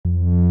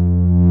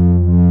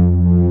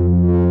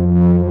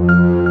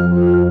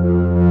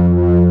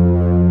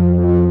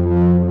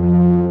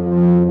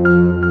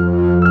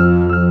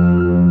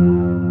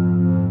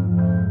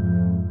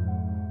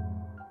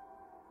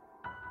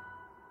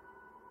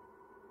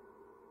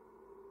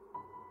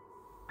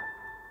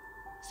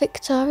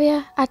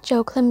Victoria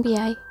Adjo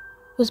Climbié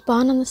was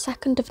born on the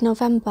 2nd of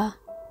November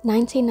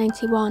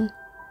 1991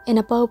 in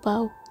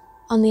Abobo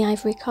on the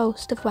Ivory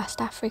Coast of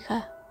West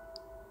Africa.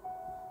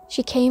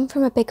 She came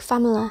from a big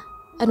family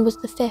and was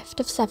the fifth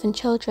of 7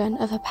 children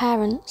of her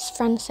parents,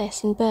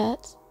 Francis and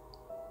Bert.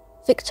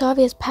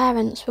 Victoria's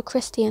parents were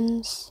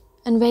Christians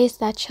and raised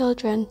their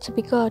children to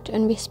be good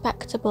and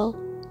respectable.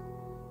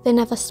 They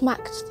never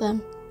smacked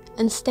them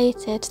and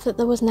stated that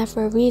there was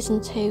never a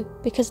reason to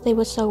because they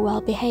were so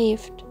well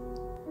behaved.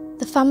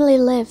 The family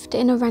lived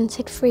in a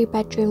rented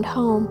 3-bedroomed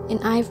home in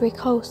Ivory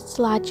Coast's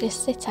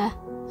largest city,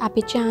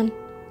 Abidjan,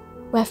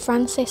 where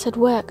Francis had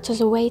worked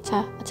as a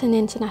waiter at an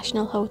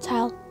international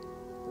hotel.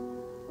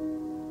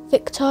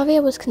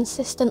 Victoria was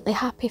consistently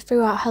happy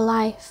throughout her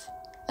life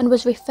and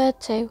was referred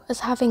to as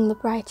having the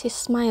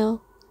brightest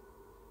smile.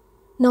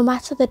 No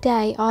matter the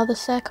day or the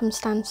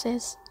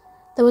circumstances,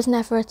 there was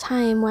never a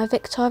time where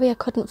Victoria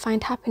couldn't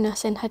find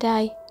happiness in her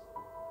day.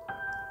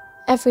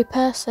 Every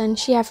person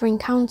she ever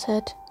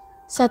encountered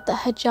said that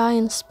her joy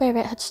and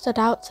spirit had stood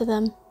out to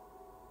them.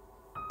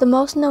 The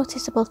most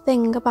noticeable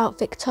thing about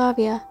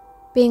Victoria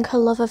being her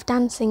love of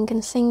dancing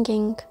and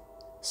singing,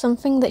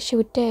 something that she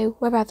would do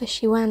wherever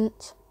she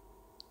went.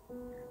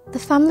 The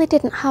family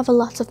didn't have a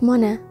lot of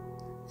money,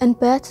 and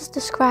Bert has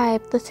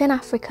described that in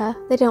Africa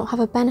they don't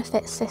have a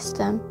benefit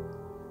system.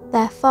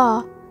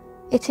 Therefore,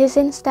 it is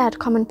instead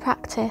common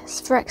practice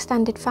for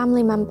extended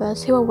family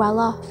members who are well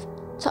off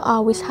to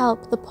always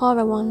help the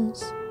poorer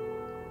ones.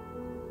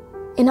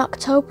 In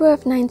October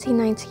of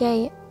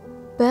 1998,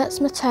 Bert's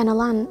maternal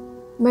aunt,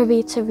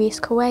 Marie-Therese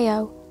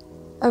Coelho,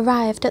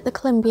 arrived at the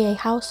Climbié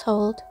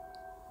household.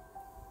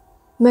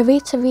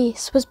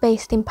 Marie-Therese was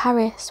based in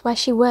Paris, where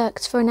she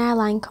worked for an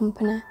airline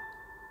company.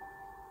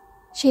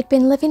 She had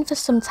been living for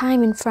some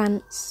time in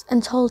France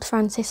and told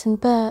Francis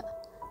and Bert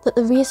that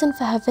the reason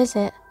for her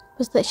visit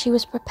was that she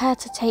was prepared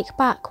to take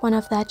back one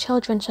of their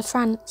children to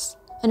France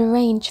and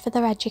arrange for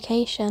their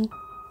education.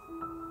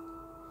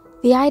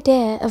 The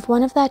idea of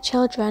one of their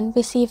children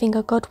receiving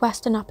a good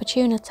Western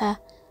opportunity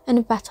and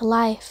a better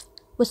life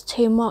was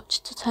too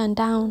much to turn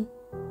down.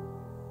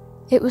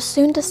 It was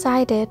soon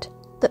decided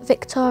that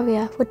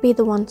Victoria would be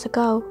the one to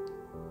go.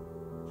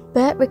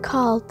 Bert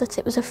recalled that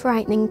it was a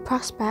frightening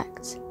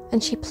prospect,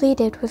 and she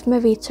pleaded with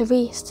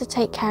Marie-Therese to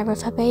take care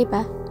of her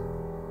baby.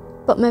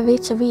 But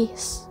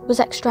Marie-Therese was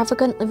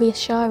extravagantly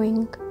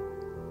reassuring.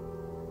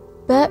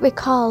 Bert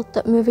recalled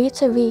that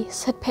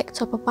Marie-Therese had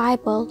picked up a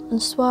Bible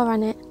and swore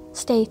on it,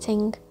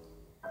 stating,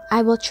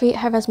 "I will treat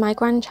her as my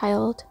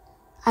grandchild,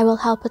 I will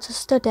help her to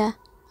study,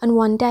 and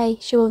one day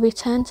she will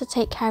return to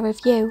take care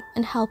of you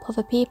and help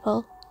other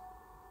people."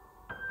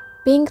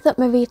 Being that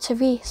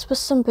Marie-Therese was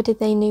somebody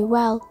they knew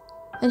well,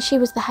 and she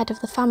was the head of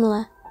the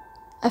family,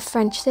 a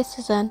French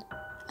citizen,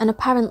 and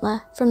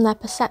apparently, from their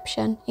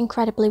perception,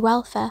 incredibly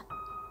wealthy,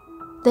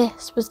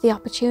 this was the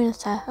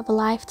opportunity of a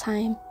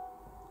lifetime.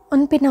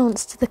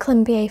 Unbeknownst to the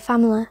Climbié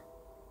family,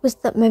 was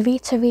that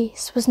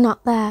Marie-Therese was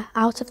not there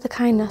out of the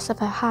kindness of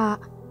her heart,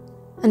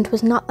 and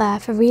was not there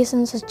for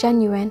reasons as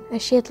genuine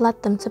as she had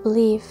led them to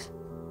believe.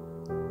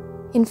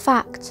 In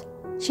fact,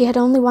 she had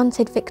only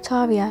wanted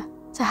Victoria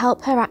to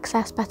help her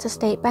access better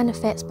state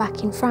benefits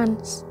back in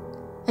France,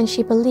 and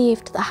she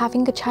believed that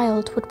having a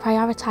child would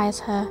prioritise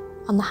her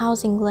on the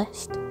housing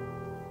list.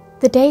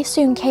 The day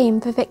soon came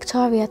for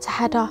Victoria to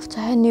head off to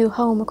her new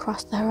home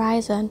across the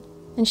horizon,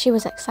 and she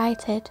was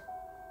excited.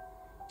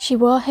 She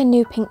wore her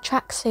new pink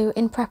tracksuit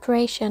in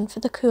preparation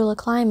for the cooler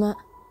climate,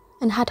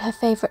 and had her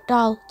favourite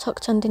doll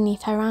tucked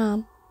underneath her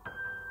arm.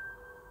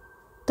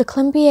 The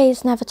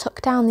Climbiés never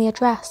took down the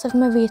address of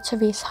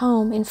Marie-Therese's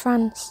home in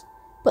France,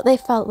 but they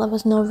felt there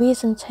was no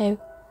reason to,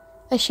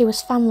 as she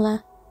was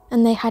family,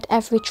 and they had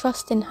every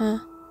trust in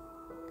her.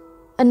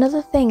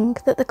 Another thing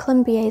that the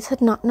Climbiés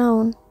had not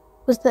known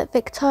was that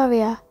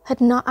Victoria had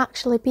not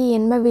actually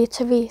been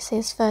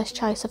Marie-Therese's first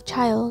choice of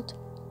child.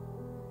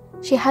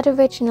 She had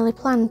originally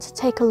planned to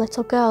take a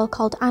little girl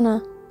called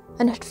Anna,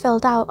 and had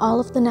filled out all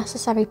of the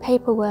necessary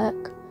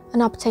paperwork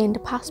and obtained a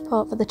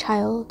passport for the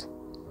child.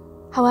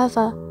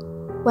 However,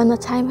 when the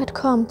time had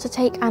come to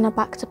take Anna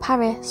back to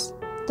Paris,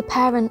 the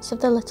parents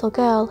of the little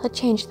girl had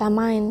changed their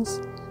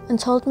minds and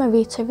told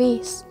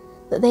Marie-Therese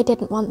that they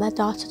didn't want their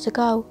daughter to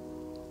go.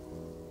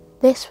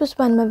 This was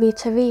when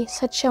Marie-Therese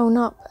had shown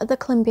up at the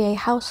Climbié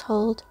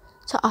household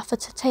to offer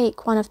to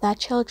take one of their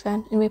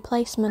children in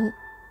replacement.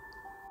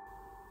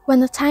 When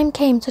the time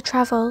came to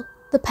travel,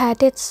 the pair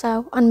did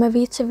so on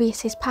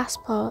Marie-Therese's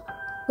passport,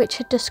 which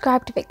had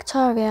described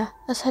Victoria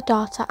as her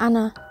daughter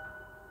Anna.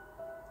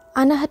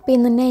 Anna had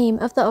been the name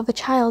of the other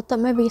child that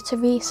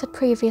Marie-Therese had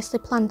previously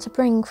planned to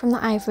bring from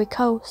the Ivory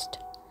Coast.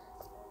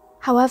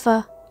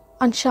 However,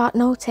 on short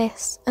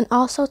notice, and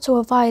also to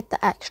avoid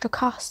the extra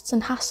costs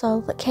and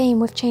hassle that came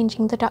with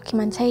changing the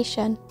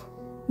documentation,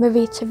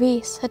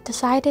 Marie-Therese had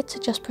decided to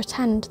just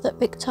pretend that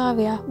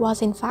Victoria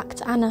was in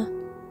fact Anna.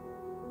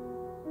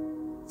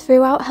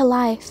 Throughout her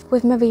life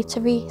with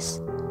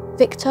Marie-Therese,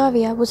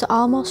 Victoria was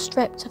almost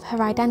stripped of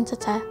her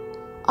identity,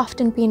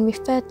 often being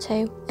referred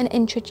to and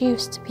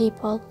introduced to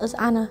people as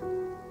Anna.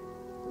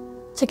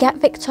 To get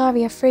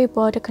Victoria through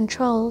border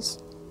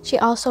controls, she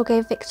also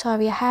gave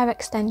Victoria hair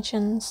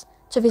extensions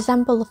to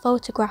resemble the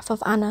photograph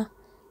of Anna,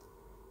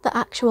 the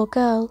actual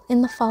girl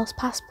in the false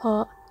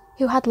passport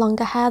who had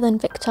longer hair than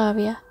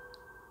Victoria.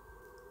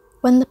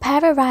 When the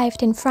pair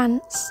arrived in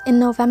France in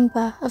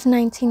November of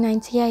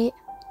 1998,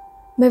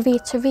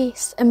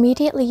 Marie-Therese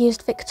immediately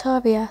used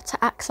Victoria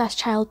to access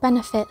child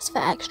benefits for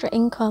extra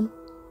income.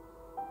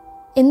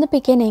 In the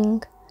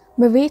beginning,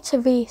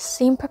 Marie-Therese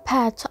seemed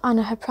prepared to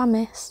honour her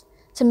promise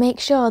to make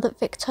sure that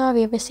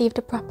Victoria received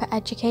a proper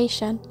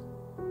education.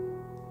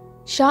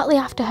 Shortly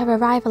after her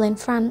arrival in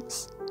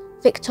France,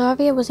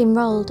 Victoria was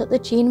enrolled at the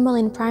Jean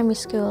Moulin Primary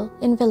School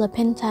in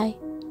Villepinte.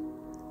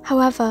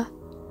 However,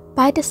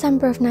 by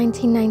December of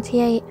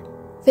 1998,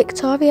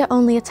 Victoria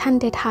only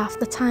attended half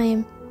the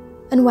time,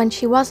 and when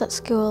she was at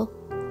school,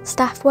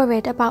 staff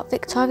worried about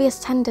Victoria's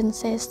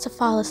tendencies to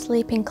fall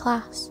asleep in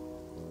class.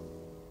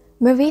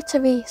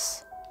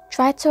 Marie-Therese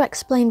tried to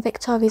explain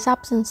Victoria's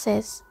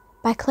absences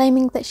by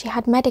claiming that she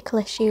had medical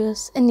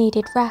issues and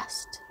needed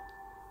rest.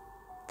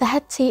 The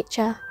head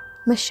teacher,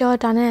 Monsieur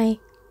Donnet,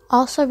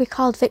 also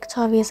recalled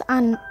Victoria's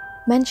aunt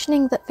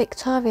mentioning that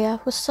Victoria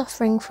was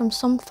suffering from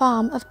some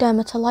form of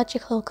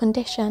dermatological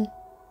condition.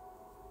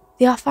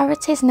 The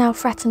authorities now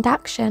threatened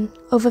action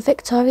over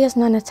Victoria's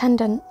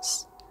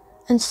non-attendance,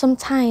 and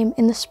sometime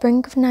in the spring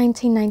of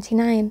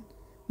 1999,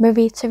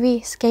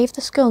 Marie-Therese gave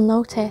the school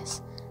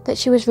notice that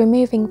she was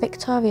removing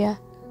Victoria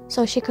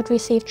so she could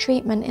receive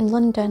treatment in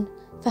London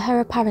for her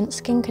apparent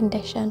skin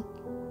condition.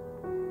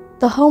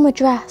 The home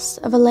address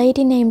of a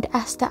lady named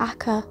Esther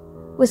Acker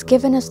was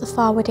given as the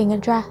forwarding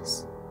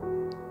address.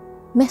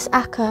 Miss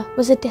Acker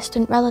was a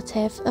distant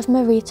relative of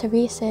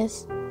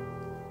Marie-Therese's.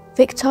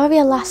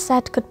 Victoria last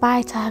said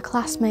goodbye to her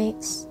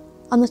classmates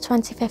on the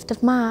 25th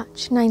of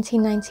March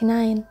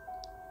 1999.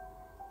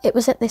 It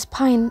was at this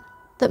point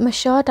that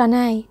Monsieur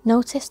Donnet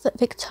noticed that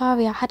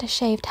Victoria had a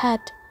shaved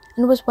head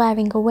and was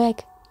wearing a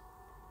wig.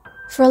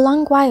 For a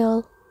long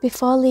while,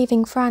 before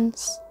leaving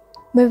France,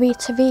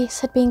 Marie-Therese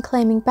had been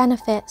claiming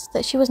benefits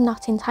that she was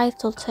not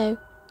entitled to.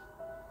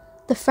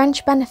 The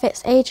French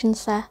Benefits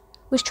Agency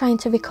was trying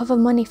to recover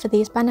money for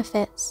these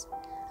benefits,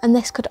 and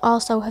this could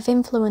also have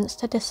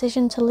influenced her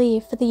decision to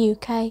leave for the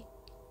UK.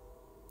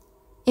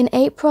 In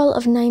April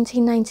of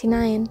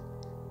 1999,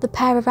 the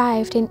pair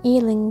arrived in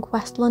Ealing,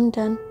 West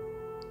London.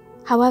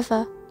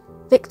 However,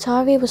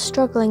 Victoria was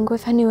struggling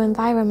with her new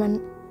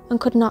environment and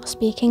could not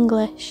speak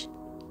English.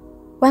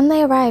 When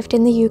they arrived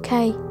in the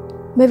UK,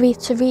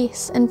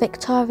 Marie-Therese and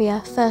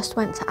Victoria first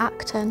went to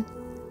Acton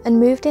and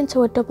moved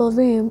into a double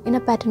room in a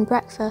bed and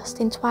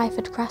breakfast in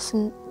Twyford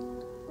Crescent.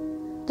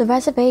 The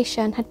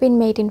reservation had been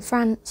made in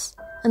France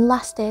and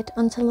lasted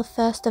until the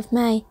 1st of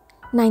May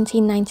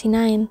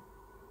 1999.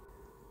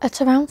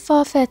 At around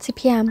 4:30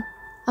 p.m.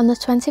 on the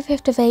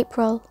 25th of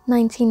April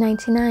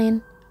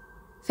 1999,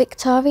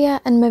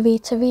 Victoria and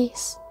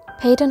Marie-Therese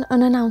paid an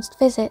unannounced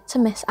visit to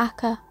Miss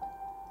Acker.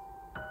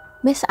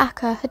 Miss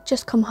Acker had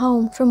just come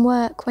home from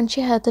work when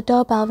she heard the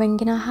doorbell ring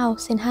in her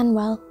house in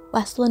Henwell,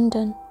 West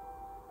London.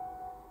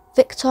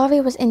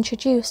 Victoria was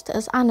introduced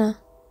as Anna.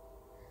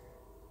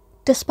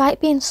 Despite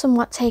being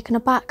somewhat taken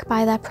aback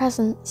by their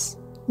presence,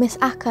 Miss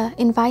Acker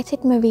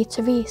invited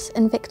Marie-Therese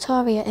and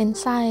Victoria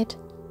inside.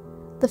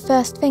 The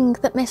first thing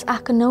that Miss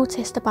Acker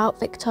noticed about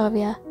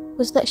Victoria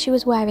was that she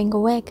was wearing a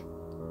wig.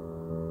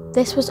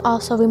 This was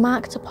also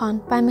remarked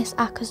upon by Miss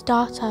Acker's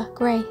daughter,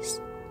 Grace.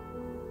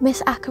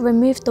 Miss Acker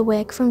removed the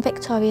wig from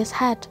Victoria's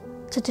head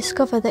to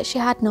discover that she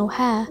had no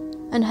hair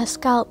and her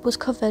scalp was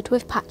covered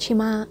with patchy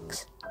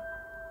marks.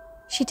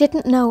 She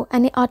didn't know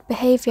any odd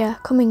behaviour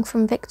coming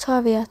from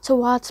Victoria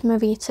towards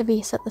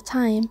Marie-Therese at the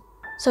time,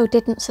 so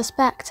didn't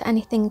suspect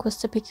anything was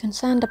to be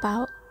concerned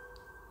about.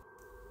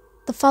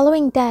 The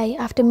following day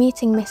after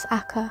meeting Miss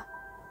Acker,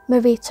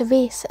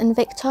 Marie-Therese and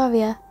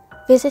Victoria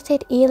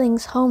visited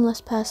Ealing's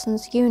homeless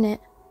persons unit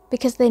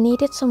because they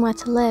needed somewhere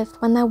to live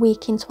when their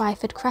week in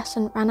Twyford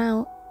Crescent ran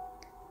out.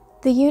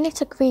 The unit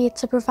agreed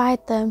to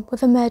provide them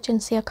with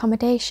emergency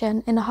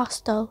accommodation in a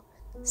hostel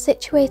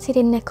situated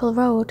in Nickel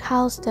Road,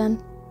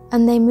 Harlesden,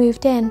 and they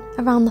moved in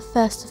around the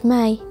 1st of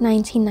May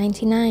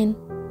 1999.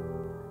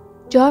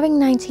 During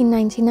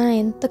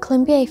 1999, the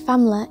Climbié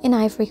family in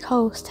Ivory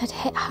Coast had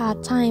hit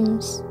hard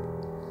times.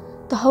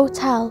 The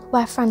hotel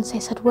where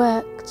Francis had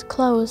worked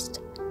closed,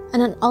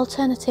 and an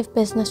alternative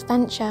business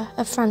venture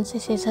of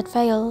Francis's had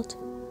failed.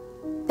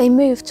 They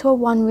moved to a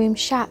one-room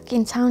shack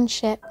in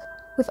Township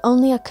with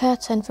only a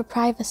curtain for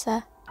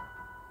privacy.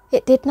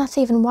 It did not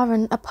even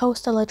warrant a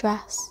postal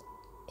address.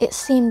 It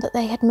seemed that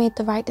they had made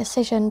the right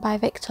decision by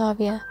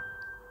Victoria.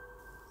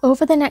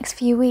 Over the next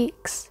few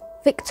weeks,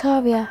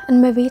 Victoria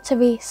and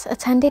Marie-Therese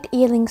attended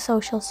Ealing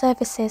Social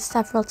Services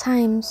several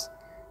times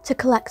to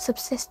collect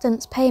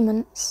subsistence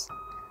payments,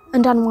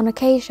 and on one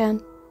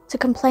occasion, to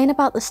complain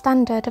about the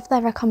standard of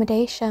their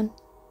accommodation.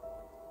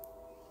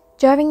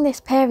 During this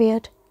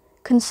period,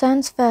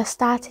 concerns first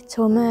started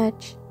to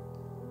emerge.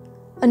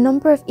 A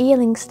number of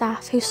Ealing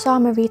staff who saw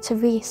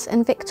Marie-Therese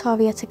and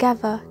Victoria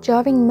together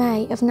during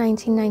May of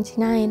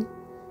 1999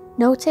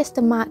 noticed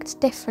a marked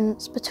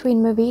difference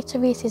between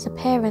Marie-Therese's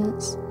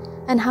appearance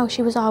and how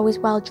she was always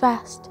well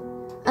dressed,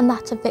 and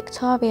that of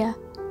Victoria,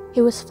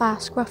 who was far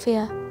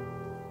scruffier.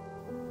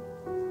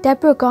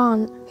 Deborah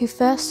Gaunt, who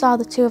first saw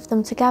the two of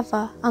them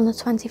together on the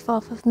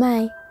 24th of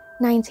May,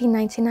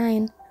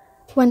 1999,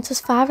 went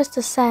as far as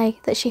to say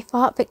that she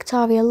thought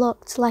Victoria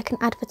looked like an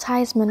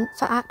advertisement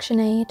for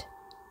ActionAid.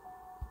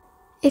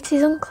 It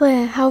is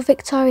unclear how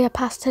Victoria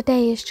passed her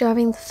days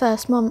during the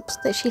first months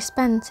that she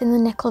spent in the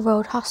Nickel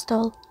Road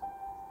hostel.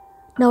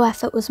 No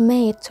effort was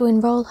made to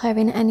enrol her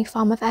in any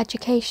form of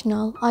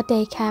educational or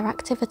daycare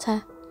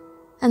activity,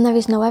 and there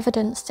is no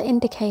evidence to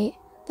indicate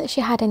that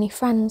she had any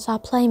friends or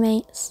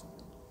playmates.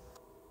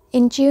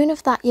 In June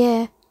of that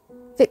year,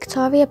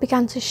 Victoria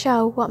began to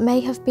show what may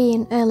have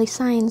been early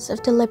signs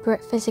of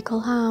deliberate physical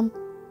harm.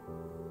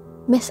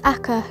 Miss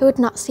Acker, who had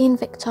not seen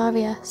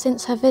Victoria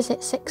since her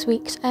visit 6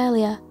 weeks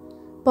earlier,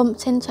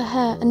 bumped into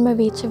her and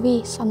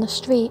Marie-Therese on the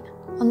street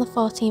on the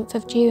 14th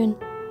of June.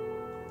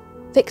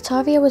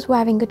 Victoria was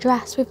wearing a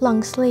dress with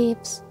long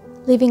sleeves,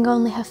 leaving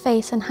only her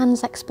face and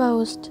hands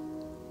exposed.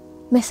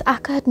 Miss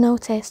Acker had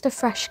noticed a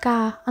fresh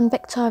scar on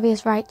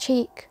Victoria's right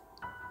cheek,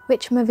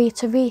 which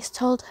Marie-Therese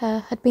told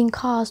her had been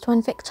caused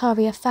when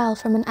Victoria fell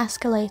from an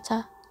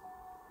escalator.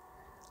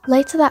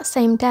 Later that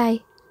same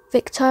day,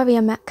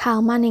 Victoria met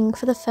Carl Manning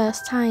for the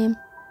first time.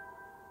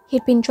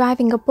 He'd been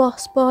driving a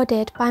bus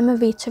boarded by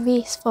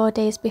Marie-Therese 4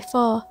 days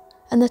before,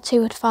 and the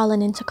two had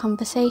fallen into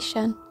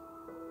conversation.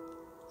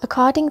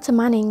 According to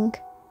Manning,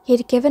 he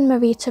had given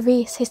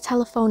Marie-Therese his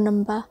telephone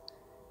number,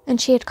 and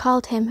she had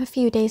called him a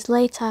few days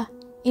later,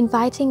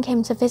 inviting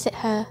him to visit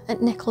her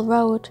at Nickel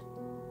Road.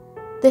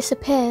 This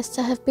appears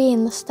to have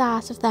been the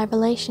start of their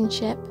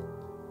relationship.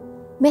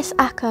 Miss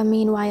Acker,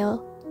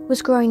 meanwhile,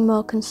 was growing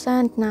more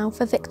concerned now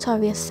for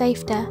Victoria's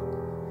safety,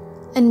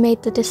 and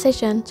made the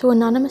decision to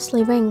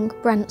anonymously ring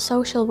Brent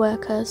social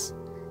workers,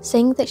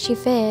 saying that she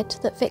feared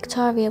that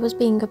Victoria was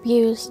being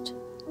abused.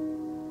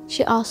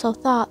 She also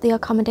thought the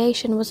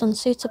accommodation was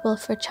unsuitable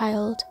for a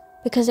child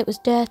because it was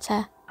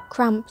dirty,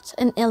 cramped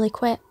and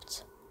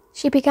ill-equipped.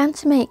 She began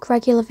to make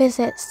regular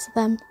visits to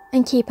them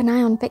and keep an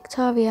eye on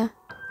Victoria,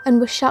 and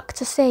was shocked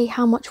to see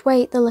how much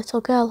weight the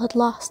little girl had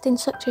lost in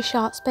such a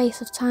short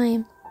space of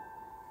time.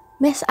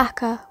 Miss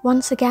Acker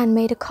once again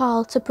made a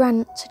call to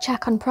Brent to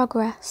check on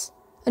progress,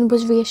 and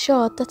was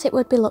reassured that it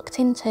would be looked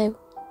into.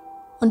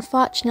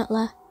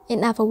 Unfortunately, it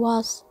never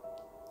was.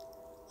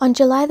 On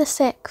July the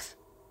 6th,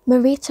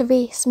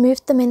 Marie-Therese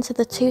moved them into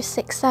the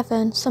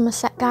 267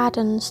 Somerset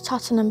Gardens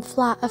Tottenham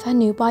flat of her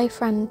new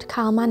boyfriend,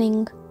 Carl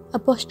Manning, a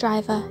bus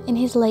driver in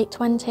his late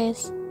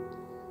 20s.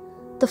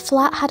 The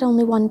flat had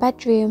only one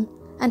bedroom,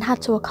 and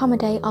had to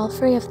accommodate all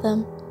three of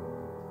them.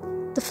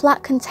 The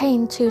flat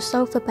contained 2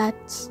 sofa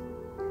beds.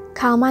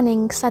 Carl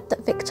Manning said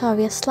that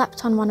Victoria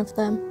slept on one of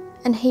them,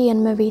 and he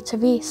and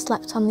Marie-Therese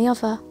slept on the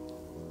other.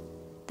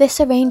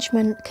 This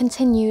arrangement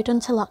continued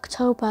until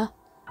October,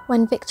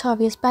 when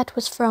Victoria's bed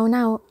was thrown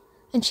out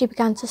and she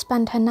began to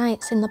spend her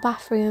nights in the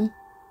bathroom.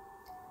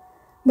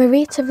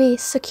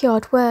 Marie-Therese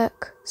secured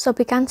work, so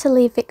began to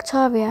leave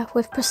Victoria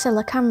with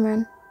Priscilla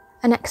Cameron,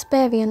 an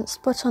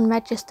experienced but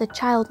unregistered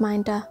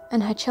childminder,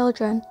 and her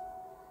children.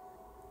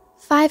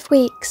 5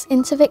 weeks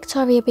into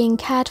Victoria being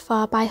cared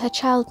for by her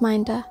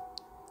childminder,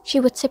 she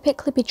would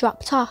typically be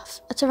dropped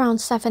off at around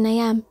 7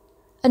 AM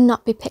and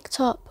not be picked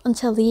up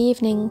until the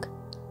evening,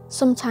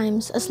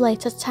 sometimes as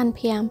late as 10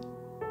 PM.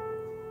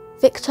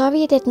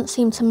 Victoria didn't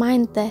seem to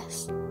mind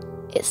this.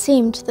 It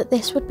seemed that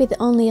this would be the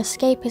only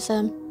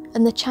escapism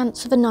and the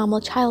chance of a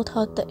normal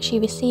childhood that she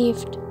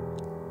received.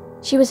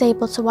 She was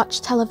able to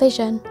watch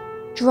television,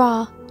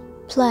 draw,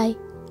 play,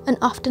 and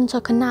often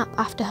took a nap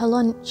after her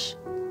lunch.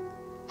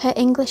 Her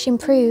English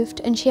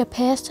improved, and she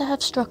appears to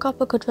have struck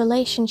up a good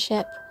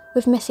relationship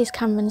with Mrs.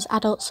 Cameron's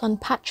adult son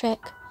Patrick,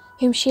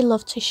 whom she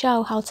loved to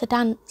show how to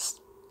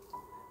dance.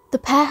 The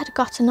pair had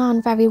gotten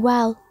on very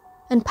well,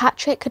 and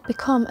Patrick had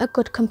become a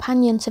good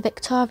companion to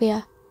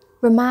Victoria,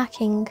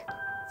 remarking,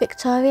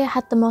 "Victoria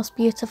had the most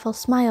beautiful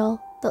smile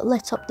that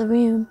lit up the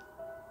room."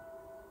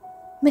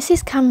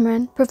 Mrs.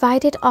 Cameron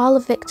provided all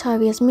of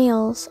Victoria's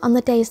meals on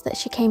the days that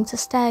she came to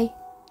stay.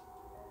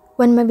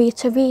 When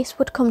Marie-Therese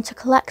would come to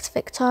collect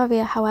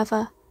Victoria,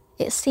 however,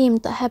 it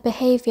seemed that her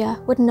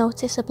behaviour would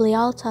noticeably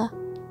alter.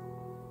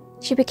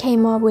 She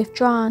became more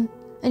withdrawn,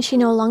 and she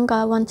no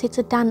longer wanted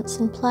to dance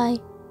and play.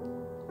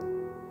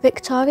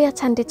 Victoria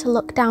tended to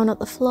look down at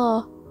the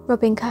floor,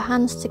 rubbing her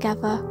hands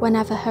together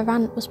whenever her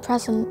aunt was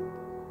present.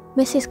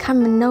 Mrs.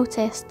 Cameron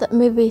noticed that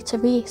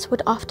Marie-Therese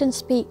would often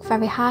speak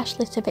very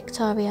harshly to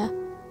Victoria,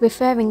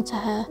 referring to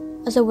her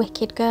as a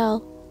wicked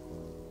girl.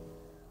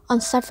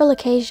 On several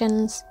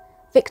occasions,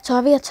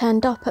 Victoria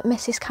turned up at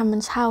Mrs.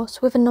 Cameron's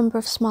house with a number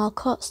of small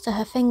cuts to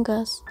her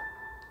fingers.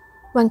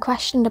 When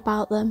questioned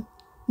about them,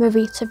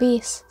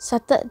 Marie-Therese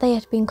said that they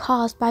had been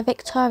caused by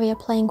Victoria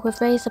playing with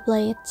razor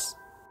blades.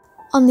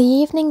 On the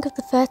evening of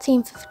the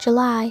 13th of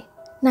July,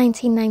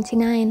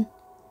 1999,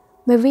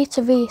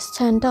 Marie-Therese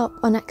turned up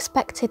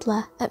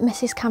unexpectedly at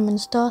Mrs.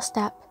 Cameron's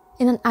doorstep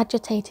in an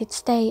agitated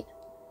state.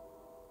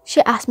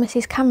 She asked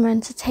Mrs.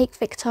 Cameron to take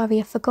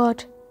Victoria for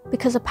good,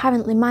 because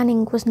apparently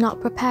Manning was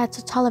not prepared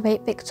to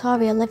tolerate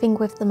Victoria living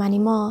with them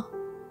anymore.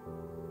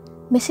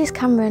 Mrs.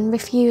 Cameron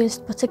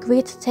refused but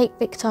agreed to take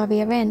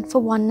Victoria in for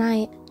one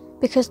night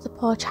because the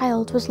poor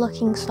child was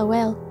looking so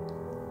ill.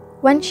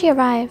 When she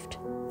arrived,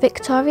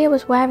 Victoria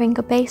was wearing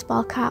a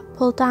baseball cap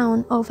pulled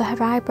down over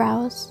her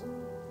eyebrows.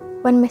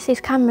 When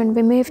Mrs. Cameron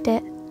removed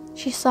it,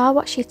 she saw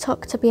what she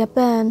took to be a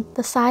burn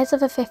the size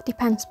of a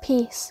 50-pence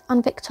piece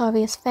on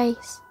Victoria's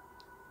face.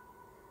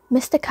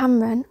 Mr.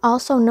 Cameron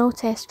also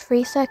noticed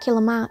 3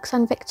 circular marks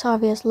on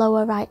Victoria's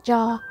lower right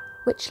jaw,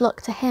 which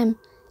looked to him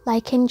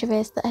like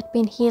injuries that had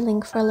been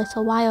healing for a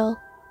little while.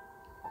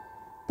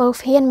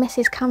 Both he and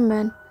Mrs.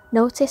 Cameron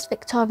noticed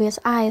Victoria's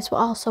eyes were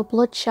also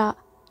bloodshot,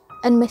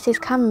 and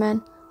Mrs.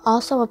 Cameron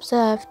also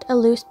observed a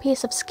loose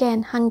piece of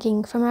skin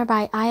hanging from her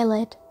right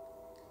eyelid.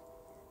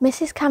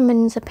 Mrs.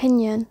 Cameron's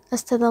opinion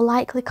as to the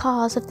likely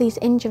cause of these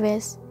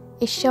injuries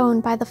is shown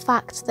by the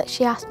fact that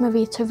she asked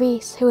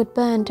Marie-Therese who had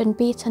burned and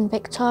beaten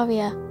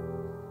Victoria.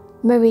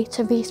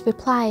 Marie-Therese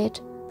replied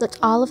that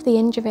all of the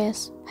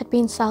injuries had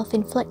been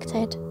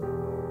self-inflicted.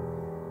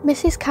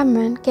 Mrs.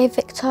 Cameron gave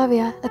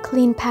Victoria a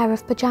clean pair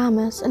of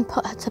pyjamas and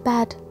put her to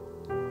bed.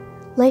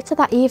 Later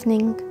that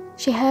evening,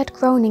 she heard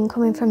groaning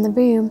coming from the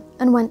room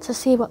and went to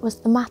see what was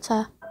the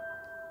matter.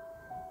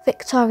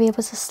 Victoria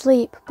was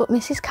asleep, but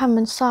Mrs.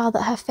 Cameron saw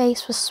that her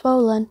face was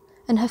swollen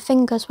and her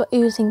fingers were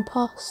oozing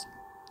pus.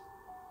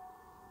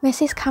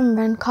 Mrs.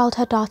 Cameron called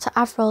her daughter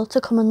Avril to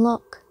come and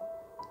look.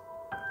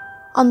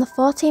 On the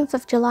 14th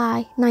of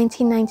July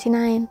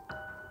 1999,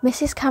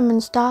 Mrs.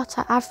 Cameron's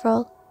daughter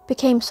Avril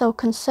became so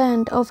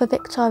concerned over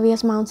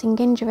Victoria's mounting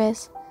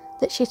injuries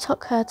that she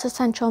took her to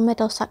Central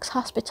Middlesex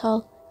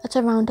Hospital at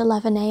around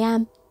 11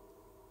 AM.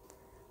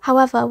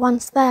 However,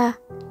 once there,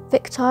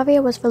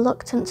 Victoria was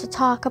reluctant to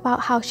talk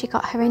about how she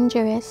got her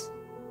injuries.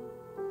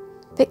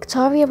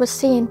 Victoria was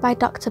seen by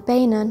Dr.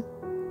 Bainan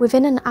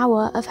within an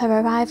hour of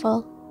her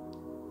arrival.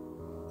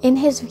 In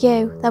his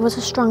view, there was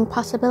a strong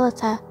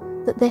possibility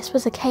that this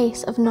was a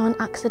case of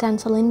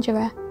non-accidental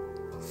injury.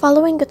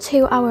 Following a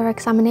 2-hour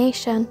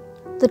examination,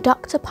 the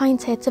doctor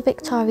pointed to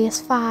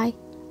Victoria's thigh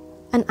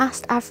and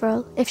asked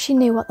Avril if she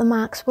knew what the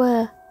marks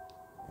were.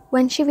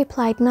 When she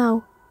replied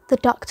no, the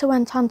doctor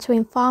went on to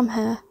inform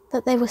her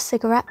that they were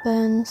cigarette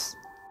burns.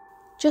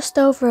 Just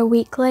over a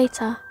week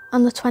later,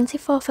 on the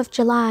 24th of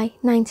July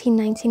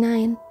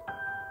 1999,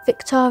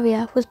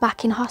 Victoria was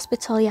back in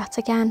hospital yet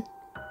again.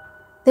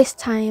 This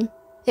time,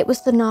 it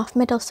was the North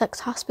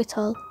Middlesex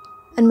Hospital,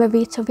 and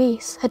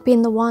Marie-Therese had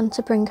been the one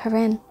to bring her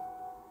in.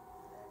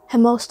 Her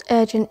most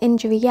urgent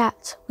injury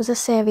yet was a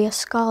serious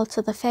scald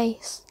to the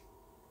face.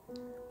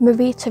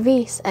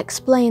 Marie-Therese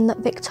explained that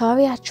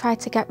Victoria had tried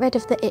to get rid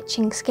of the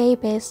itching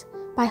scabies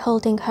by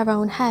holding her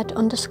own head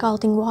under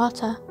scalding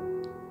water.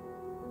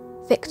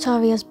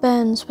 Victoria's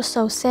burns were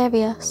so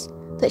serious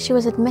that she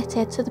was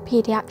admitted to the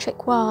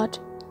paediatric ward,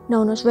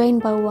 known as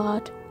Rainbow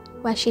Ward,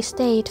 where she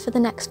stayed for the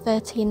next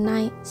 13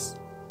 nights.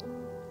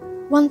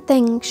 One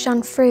thing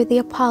shone through the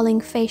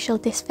appalling facial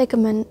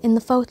disfigurement in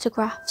the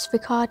photographs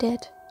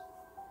recorded.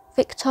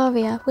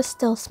 Victoria was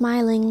still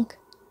smiling.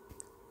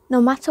 No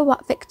matter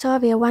what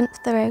Victoria went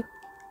through,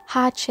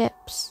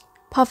 hardships,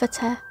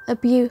 poverty,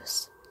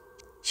 abuse,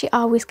 she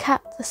always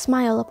kept the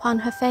smile upon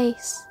her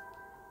face.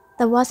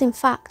 There was in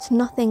fact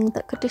nothing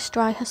that could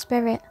destroy her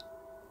spirit.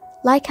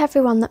 Like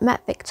everyone that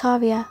met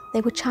Victoria,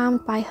 they were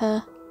charmed by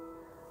her.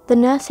 The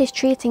nurses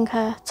treating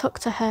her took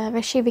to her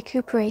as she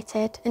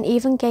recuperated and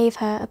even gave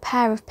her a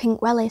pair of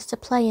pink wellies to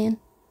play in.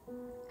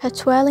 Her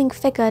twirling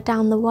figure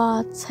down the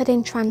wards had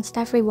entranced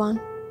everyone.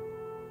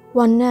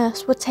 One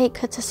nurse would take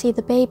her to see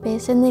the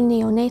babies in the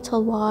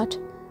neonatal ward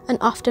and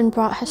often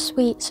brought her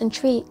sweets and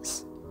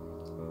treats.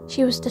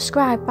 She was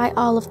described by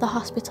all of the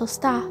hospital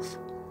staff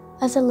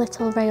as a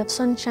little ray of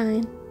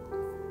sunshine.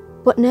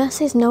 But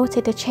nurses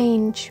noted a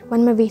change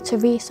when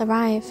Marie-Therese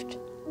arrived.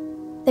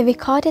 They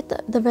recorded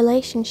that the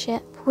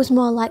relationship was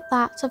more like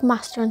that of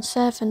master and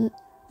servant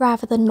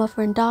rather than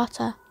mother and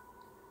daughter.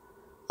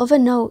 Other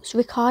notes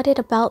recorded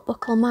a belt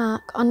buckle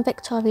mark on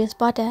Victoria's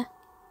body.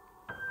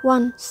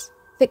 Once,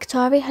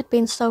 Victoria had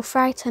been so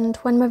frightened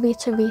when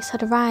Marie-Therese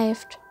had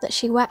arrived that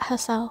she wet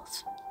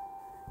herself.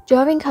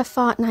 During her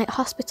fortnight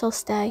hospital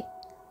stay,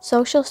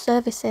 social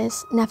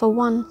services never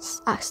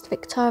once asked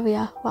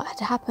Victoria what had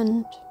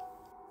happened.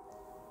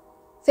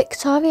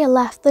 Victoria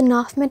left the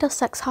North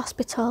Middlesex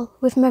Hospital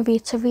with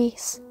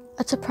Marie-Therese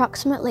at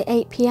approximately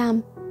 8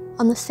 PM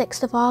on the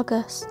 6th of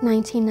August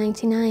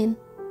 1999.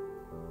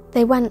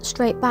 They went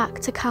straight back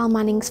to Carl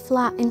Manning's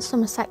flat in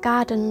Somerset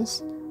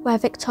Gardens, where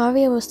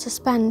Victoria was to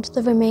spend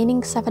the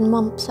remaining 7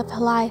 months of her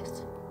life.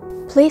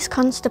 Police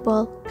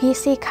Constable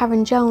PC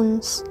Karen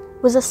Jones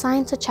was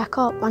assigned to check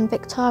up on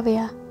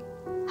Victoria.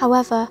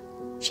 However,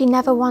 she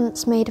never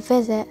once made a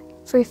visit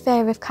through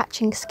fear of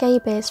catching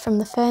scabies from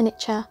the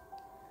furniture,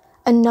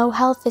 and no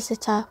health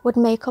visitor would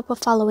make up a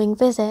following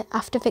visit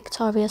after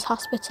Victoria's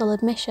hospital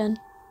admission.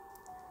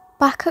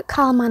 Back at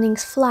Carl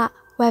Manning's flat,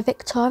 where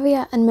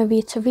Victoria and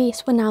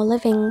Marie-Therese were now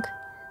living,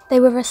 they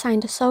were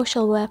assigned a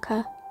social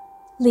worker,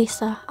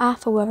 Lisa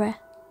Arthur.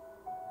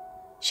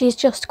 She's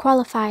just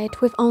qualified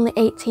with only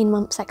 18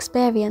 months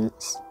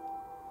experience.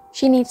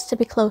 She needs to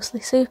be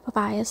closely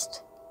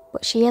supervised,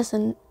 but she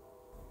isn't.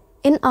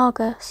 In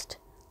August,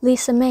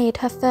 Lisa made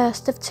her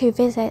first of 2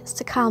 visits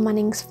to Carl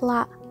Manning's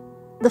flat.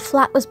 The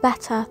flat was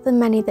better than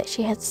many that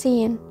she had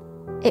seen.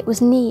 It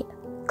was neat,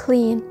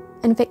 clean,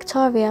 and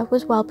Victoria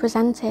was well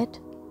presented.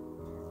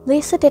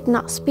 Lisa did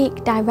not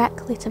speak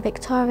directly to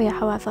Victoria,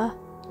 however,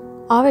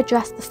 or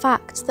address the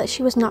fact that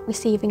she was not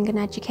receiving an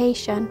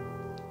education.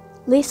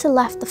 Lisa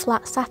left the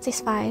flat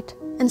satisfied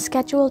and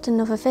scheduled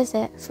another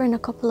visit for in a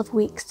couple of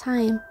weeks'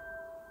 time.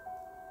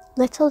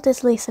 Little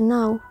does Lisa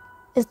know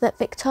is that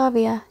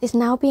Victoria is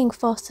now being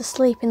forced to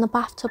sleep in the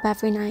bathtub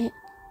every night.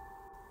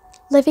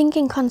 Living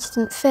in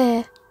constant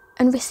fear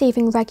and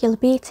receiving regular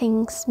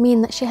beatings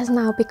mean that she has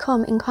now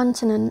become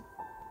incontinent.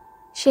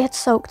 She had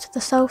soaked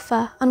the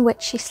sofa on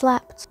which she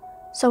slept,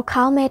 so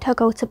Carl made her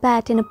go to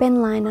bed in a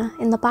bin liner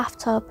in the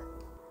bathtub.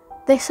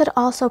 This had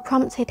also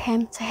prompted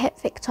him to hit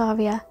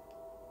Victoria.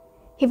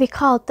 He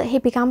recalled that he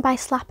began by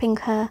slapping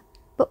her,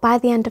 but by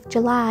the end of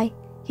July,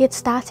 he had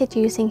started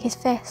using his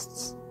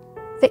fists.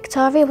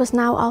 Victoria was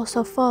now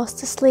also forced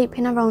to sleep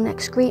in her own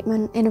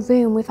excrement in a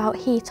room without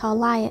heat or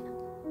light.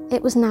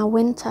 It was now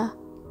winter.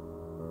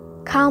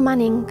 Carl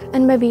Manning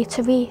and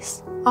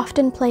Marie-Therese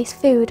often place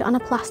food on a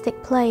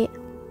plastic plate,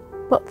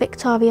 but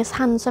Victoria's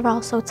hands are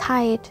also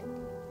tied.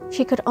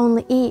 She could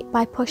only eat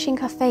by pushing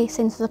her face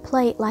into the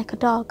plate like a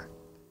dog.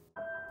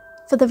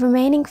 For the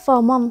remaining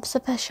 4 months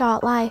of her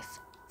short life,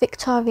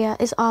 Victoria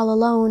is all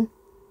alone.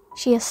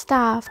 She is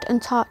starved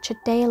and tortured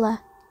daily.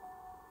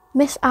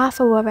 Miss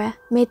Arthur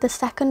made the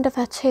second of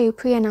her 2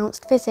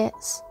 pre-announced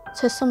visits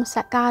to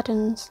Somerset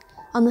Gardens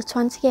on the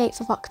 28th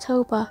of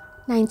October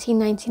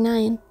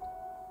 1999.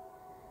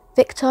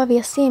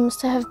 Victoria seems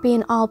to have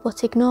been all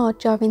but ignored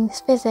during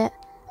this visit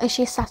as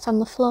she sat on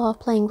the floor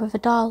playing with a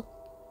doll.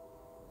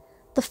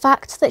 The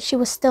fact that she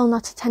was still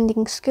not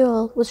attending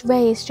school was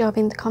raised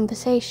during the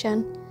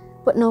conversation,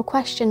 but no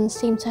questions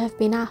seem to have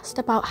been asked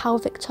about how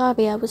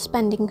Victoria was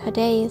spending her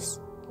days.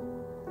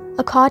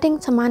 According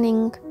to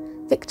Manning,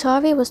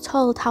 Victoria was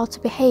told how to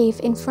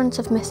behave in front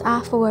of Miss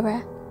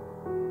Arthur.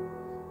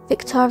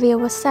 Victoria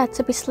was said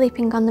to be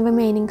sleeping on the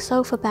remaining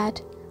sofa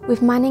bed,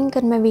 with Manning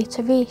and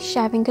Marie-Therese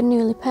sharing a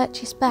newly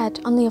purchased bed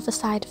on the other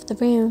side of the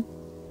room.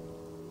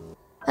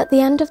 At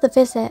the end of the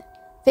visit,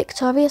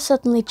 Victoria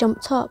suddenly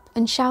jumped up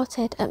and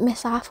shouted at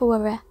Miss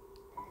Arthur.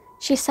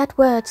 She said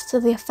words to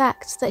the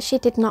effect that she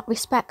did not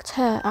respect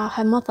her or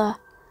her mother,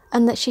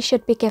 and that she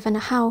should be given a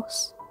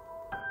house.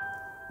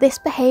 This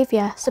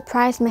behaviour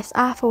surprised Miss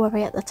Arthur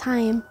at the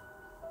time.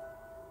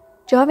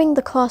 During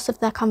the course of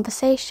their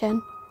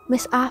conversation,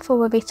 Miss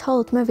Arthur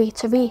told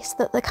Marie-Therese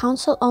that the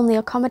council only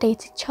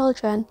accommodated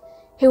children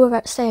who were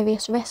at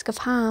serious risk of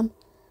harm,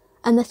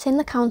 and that in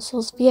the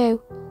council's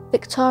view,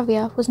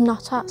 Victoria was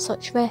not at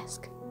such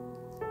risk.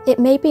 It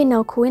may be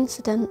no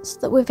coincidence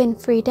that within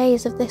 3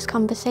 days of this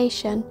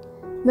conversation,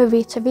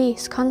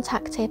 Marie-Therese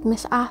contacted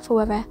Miss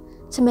Arthur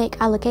to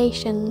make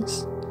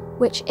allegations,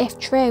 which, if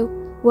true,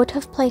 would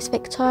have placed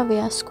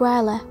Victoria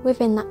squarely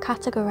within that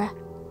category.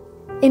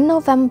 In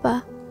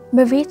November,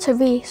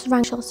 Marie-Therese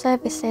rang social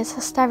services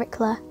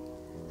hysterically,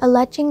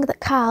 alleging that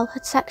Carl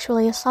had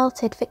sexually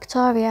assaulted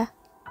Victoria.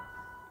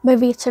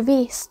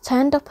 Marie-Therese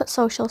turned up at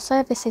social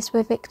services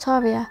with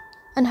Victoria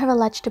and her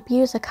alleged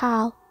abuser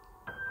Carl.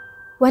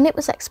 When it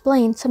was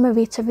explained to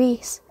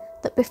Marie-Therese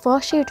that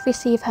before she would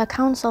receive her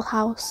council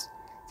house,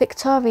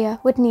 Victoria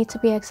would need to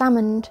be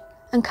examined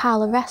and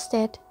Carl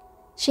arrested,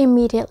 she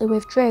immediately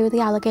withdrew the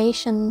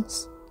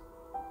allegations.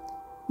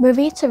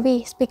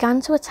 Marie-Therese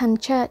began to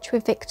attend church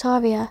with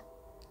Victoria,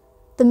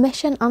 the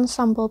Mission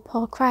Ensemble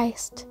Pour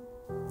Christ,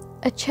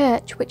 a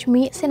church which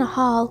meets in a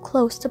hall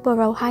close to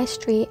Borough High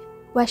Street,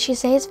 where she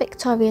says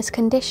Victoria's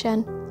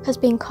condition has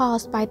been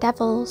caused by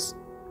devils.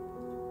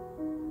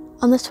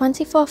 On the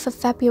 24th of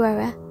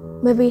February,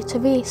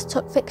 Marie-Therese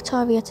took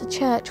Victoria to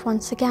church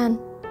once again.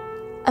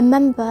 A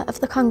member of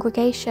the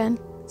congregation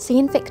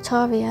seen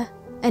Victoria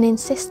and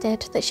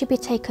insisted that she be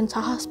taken to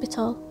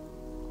hospital.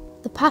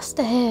 The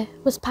pastor here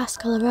was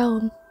Pascal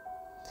Arone.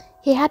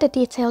 He had a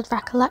detailed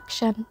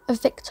recollection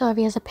of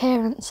Victoria's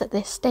appearance at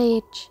this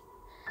stage.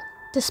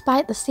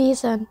 Despite the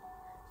season,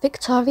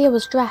 Victoria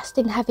was dressed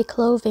in heavy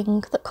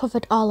clothing that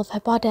covered all of her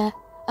body,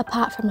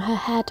 apart from her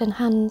head and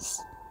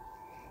hands.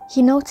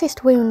 He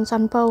noticed wounds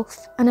on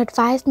both and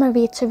advised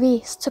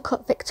Marie-Therese to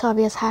cut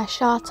Victoria's hair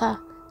shorter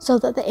so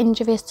that the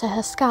injuries to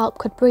her scalp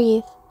could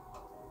breathe.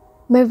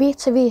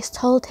 Marie-Therese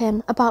told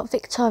him about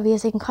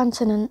Victoria's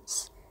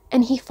incontinence,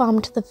 and he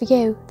formed the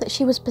view that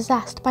she was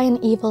possessed by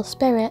an evil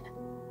spirit.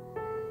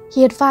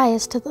 He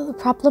advised that the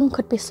problem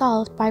could be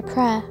solved by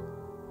prayer.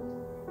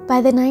 By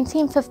the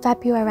 19th of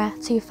February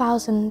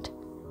 2000,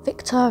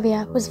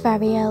 Victoria was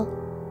very ill.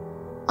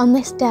 On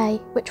this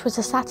day, which was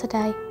a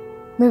Saturday,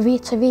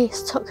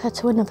 Marie-Therese took her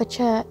to another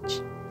church,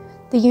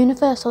 the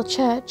Universal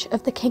Church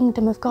of the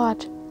Kingdom of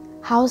God,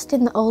 housed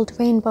in the old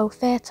Rainbow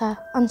Theatre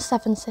on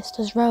Seven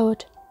Sisters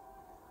Road.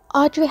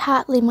 Audrey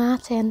Hartley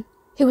Martin,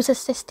 who was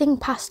assisting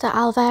Pastor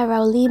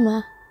Alvaro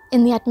Lima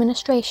in the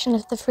administration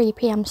of the 3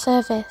 p.m.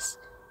 service,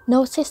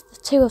 noticed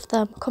the two of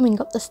them coming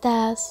up the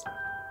stairs.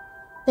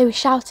 They were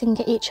shouting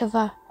at each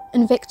other,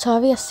 and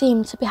Victoria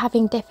seemed to be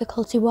having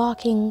difficulty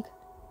walking.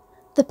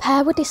 The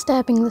pair were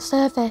disturbing the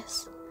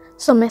service,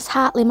 so Miss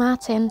Hartley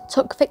Martin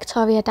took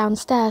Victoria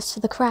downstairs to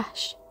the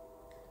creche.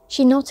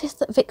 She noticed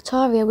that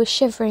Victoria was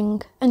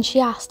shivering, and she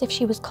asked if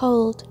she was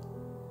cold.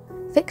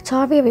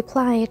 Victoria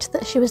replied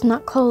that she was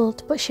not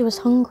cold, but she was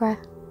hungry.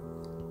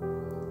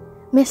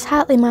 Miss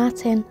Hartley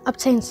Martin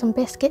obtained some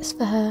biscuits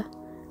for her,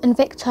 and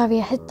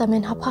Victoria hid them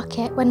in her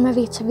pocket when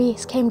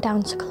Marie-Therese came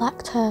down to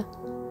collect her.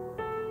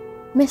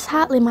 Miss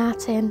Hartley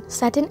Martin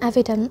said in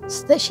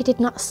evidence that she did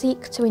not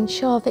seek to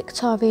ensure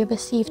Victoria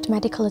received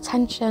medical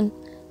attention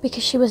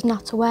because she was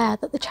not aware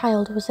that the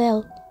child was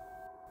ill.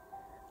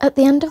 At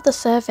the end of the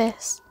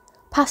service,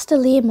 Pastor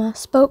Lima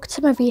spoke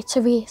to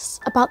Marie-Therese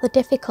about the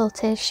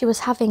difficulties she was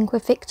having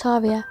with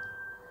Victoria,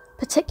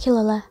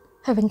 particularly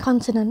her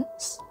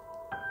incontinence.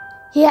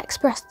 He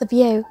expressed the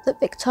view that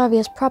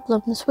Victoria's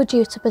problems were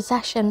due to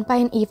possession by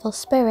an evil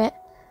spirit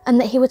and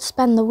that he would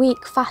spend the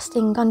week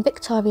fasting on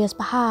Victoria's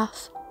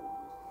behalf.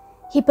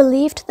 He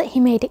believed that he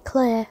made it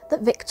clear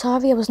that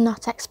Victoria was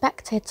not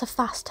expected to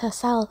fast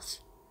herself.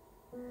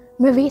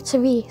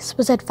 Marie-Therese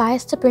was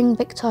advised to bring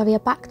Victoria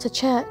back to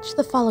church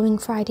the following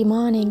Friday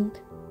morning.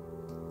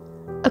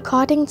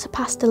 According to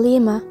Pastor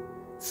Lima,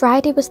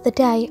 Friday was the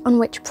day on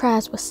which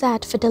prayers were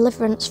said for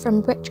deliverance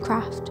from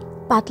witchcraft,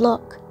 bad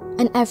luck,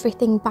 and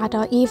everything bad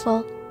or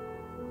evil.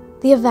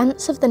 The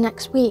events of the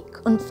next week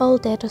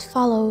unfolded as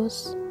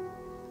follows.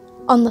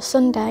 On the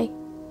Sunday,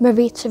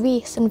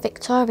 Marie-Therese and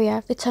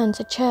Victoria returned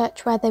to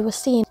church where they were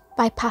seen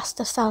by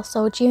Pastor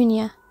Celso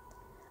Jr.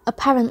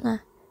 Apparently,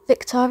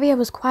 Victoria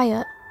was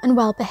quiet and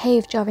well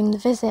behaved during the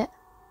visit.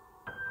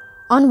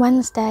 On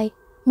Wednesday,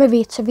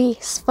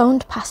 Marie-Therese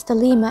phoned Pastor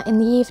Lima in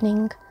the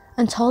evening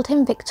and told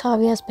him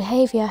Victoria's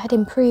behaviour had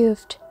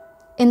improved,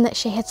 in that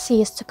she had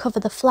ceased to cover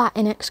the flat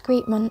in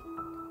excrement.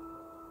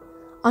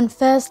 On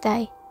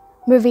Thursday,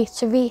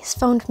 Marie-Therese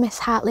phoned Miss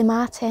Hartley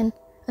Martin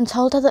and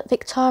told her that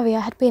Victoria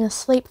had been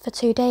asleep for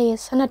 2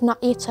 days and had not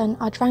eaten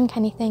or drank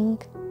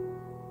anything.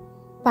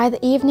 By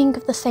the evening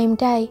of the same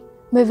day,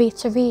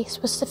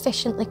 Marie-Therese was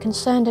sufficiently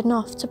concerned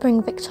enough to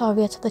bring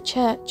Victoria to the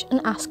church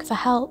and ask for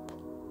help.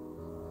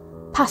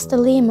 Pastor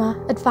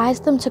Lima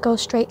advised them to go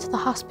straight to the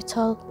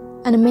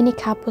hospital, and a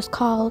minicab was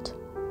called.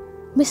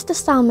 Mr.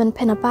 Salman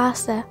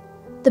Pinabasi,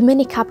 the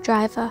minicab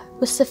driver,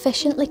 was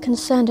sufficiently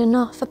concerned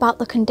enough about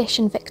the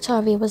condition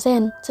Victoria was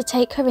in to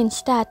take her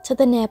instead to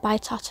the nearby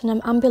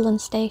Tottenham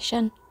ambulance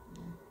station.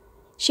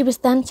 She was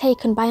then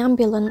taken by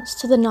ambulance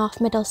to the North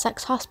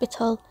Middlesex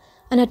Hospital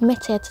and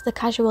admitted to the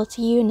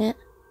casualty unit.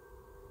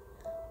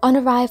 On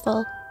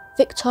arrival,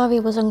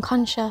 Victoria was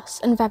unconscious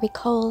and very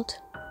cold.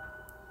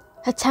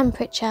 Her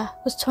temperature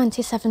was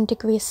 27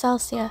 degrees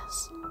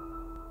Celsius.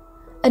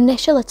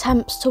 Initial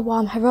attempts to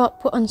warm her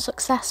up were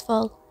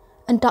unsuccessful,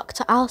 and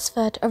Dr.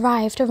 Alsford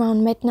arrived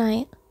around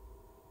midnight.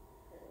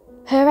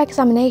 Her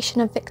examination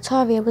of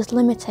Victoria was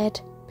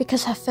limited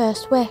because her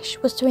first wish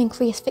was to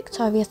increase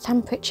Victoria's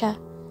temperature,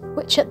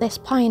 which at this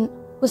point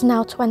was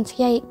now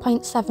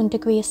 28.7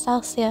 degrees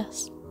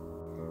Celsius.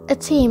 A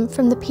team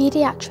from the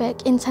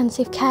Paediatric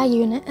Intensive Care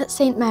Unit at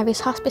St Mary's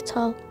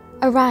Hospital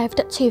arrived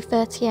at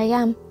 2:30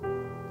 a.m.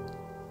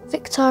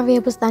 Victoria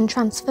was then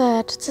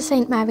transferred to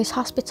St Mary's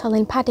Hospital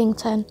in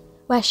Paddington,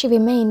 where she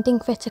remained in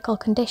critical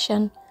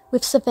condition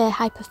with severe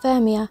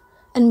hypothermia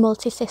and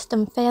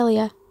multi-system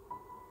failure.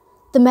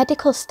 The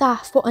medical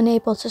staff were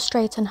unable to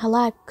straighten her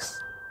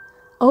legs.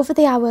 Over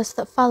the hours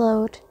that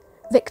followed,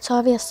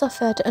 Victoria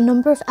suffered a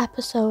number of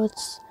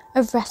episodes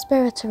of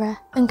respiratory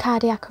and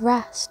cardiac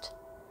arrest.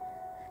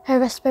 Her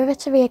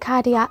respiratory,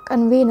 cardiac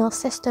and renal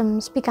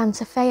systems began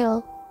to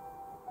fail.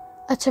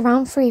 At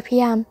around 3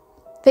 p.m,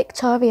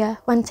 Victoria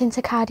went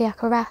into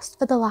cardiac arrest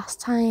for the last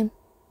time.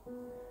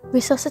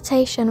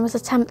 Resuscitation was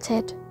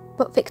attempted,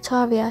 but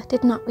Victoria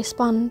did not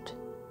respond.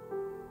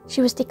 She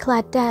was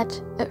declared dead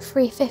at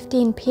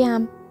 3:15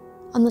 p.m.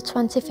 on the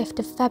 25th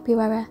of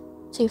February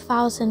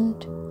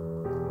 2000.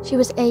 She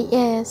was 8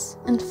 years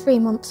and 3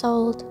 months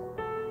old.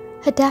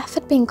 Her death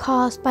had been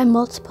caused by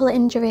multiple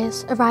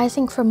injuries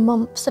arising from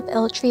months of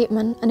ill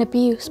treatment and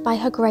abuse by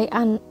her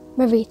great-aunt,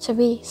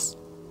 Marie-Therese,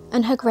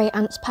 and her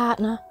great-aunt's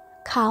partner,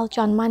 Carl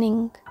John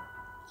Manning.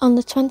 On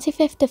the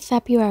 25th of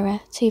February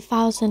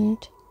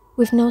 2000,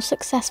 with no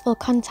successful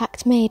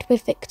contact made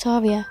with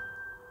Victoria,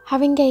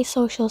 Haringey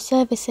Social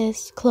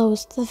Services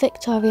closed the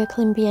Victoria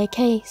Climbié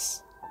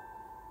case.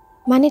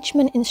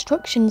 Management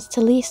instructions to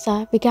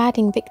Lisa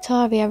regarding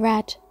Victoria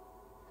read,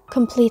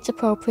 "Complete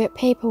appropriate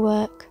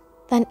paperwork,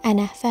 then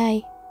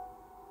NFA."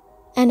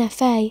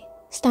 NFA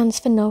stands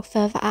for no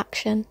further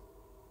action.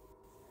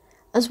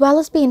 As well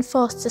as being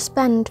forced to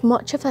spend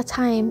much of her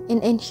time in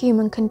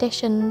inhuman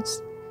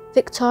conditions,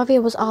 Victoria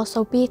was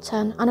also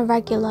beaten on a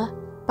regular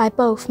by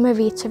both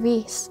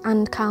Marie-Therese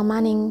and Carl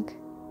Manning.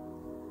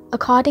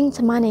 According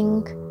to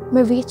Manning,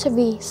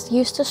 Marie-Therese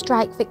used to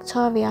strike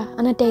Victoria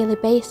on a daily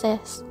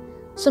basis,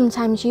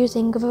 sometimes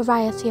using a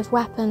variety of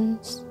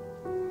weapons.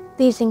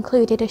 These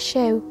included a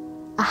shoe,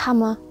 a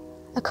hammer,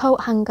 a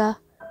coat hanger,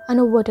 and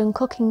a wooden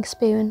cooking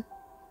spoon.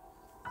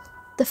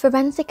 The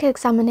forensic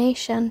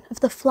examination of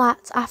the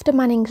flat after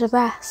Manning's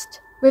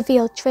arrest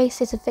revealed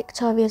traces of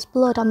Victoria's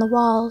blood on the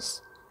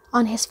walls,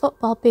 on his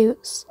football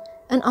boots,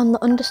 and on the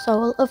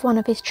undersole of one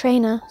of his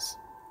trainers.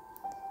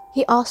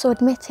 He also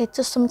admitted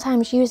to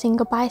sometimes using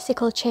a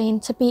bicycle chain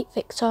to beat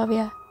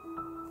Victoria.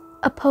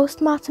 A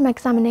post-mortem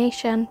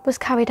examination was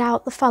carried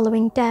out the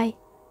following day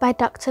by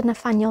Dr.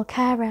 Nathaniel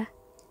Carey.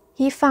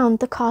 He found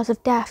the cause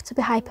of death to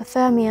be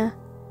hypothermia,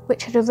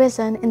 which had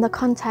arisen in the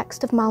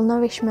context of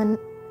malnourishment,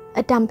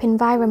 a damp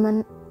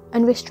environment,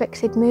 and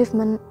restricted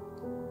movement.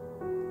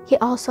 He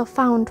also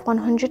found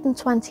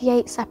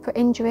 128 separate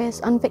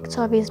injuries on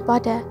Victoria's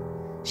body,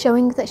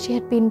 showing that she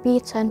had been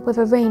beaten with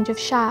a range of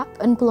sharp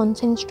and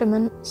blunt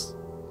instruments.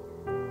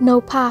 No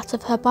part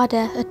of her body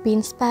had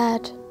been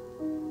spared.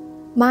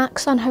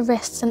 Marks on her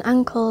wrists and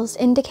ankles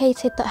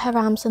indicated that her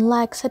arms and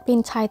legs had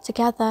been tied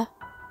together.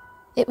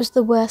 It was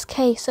the worst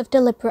case of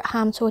deliberate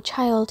harm to a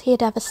child he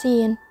had ever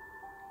seen.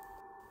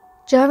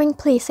 During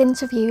police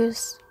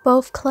interviews,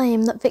 both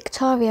claim that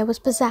Victoria was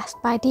possessed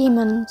by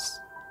demons.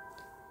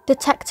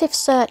 Detectives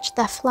searched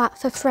their flat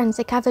for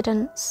forensic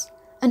evidence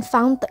and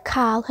found that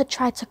Carl had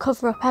tried to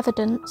cover up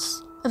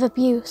evidence of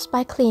abuse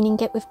by cleaning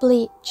it with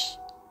bleach.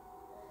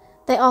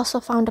 They also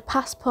found a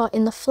passport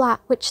in the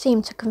flat which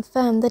seemed to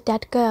confirm the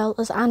dead girl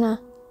as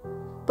Anna,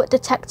 but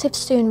detectives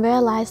soon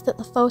realised that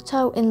the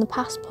photo in the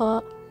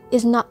passport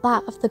is not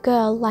that of the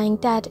girl lying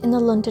dead in the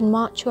London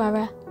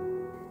mortuary.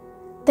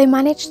 They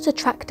managed to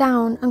track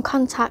down and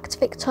contact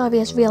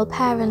Victoria's real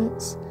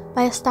parents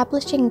by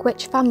establishing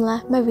which family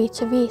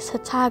Marie-Therese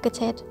had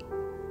targeted.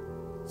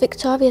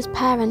 Victoria's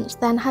parents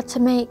then had to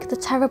make the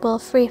terrible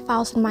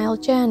 3,000-mile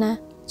journey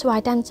to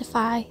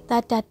identify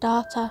their dead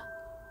daughter.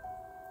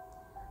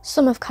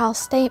 Some of Carl's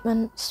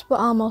statements were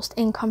almost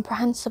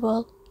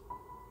incomprehensible.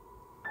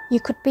 You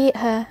could beat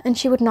her and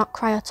she would not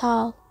cry at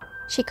all.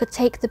 She could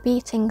take the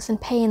beatings and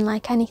pain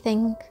like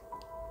anything.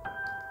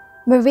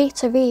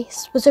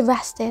 Marie-Therese was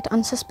arrested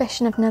on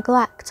suspicion of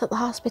neglect at the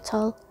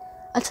hospital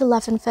at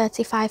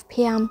 11:35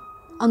 p.m.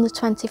 on the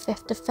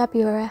 25th of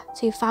February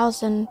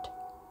 2000.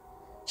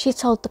 She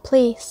told the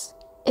police,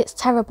 "It's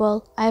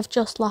terrible, I have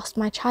just lost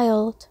my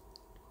child."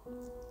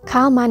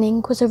 Carl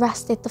Manning was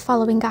arrested the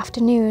following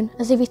afternoon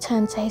as he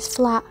returned to his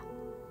flat.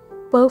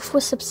 Both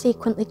were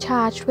subsequently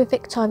charged with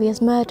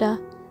Victoria's murder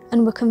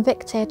and were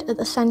convicted at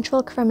the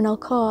Central Criminal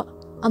Court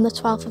on the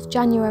 12th of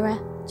January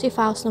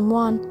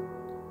 2001.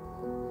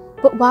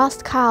 But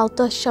whilst Carl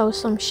does show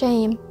some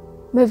shame,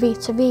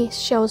 Marie-Therese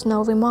shows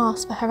no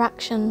remorse for her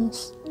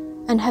actions,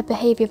 and her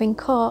behaviour in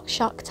court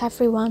shocked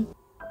everyone,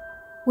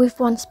 with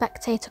one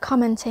spectator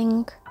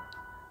commenting,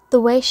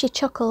 "The way she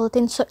chuckled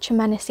in such a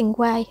menacing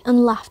way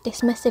and laughed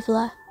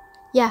dismissively.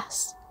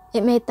 Yes,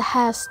 it made the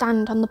hairs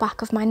stand on the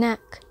back of my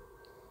neck.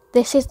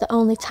 This is the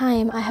only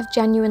time I have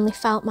genuinely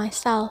felt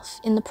myself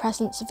in the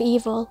presence of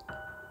evil."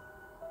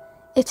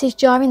 It is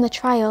during the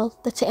trial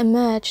that it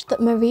emerged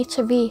that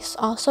Marie-Therese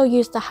also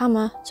used the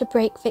hammer to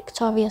break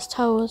Victoria's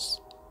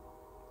toes.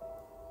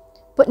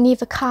 But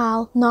neither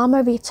Carl nor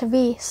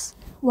Marie-Therese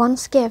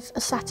once give a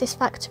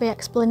satisfactory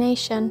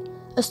explanation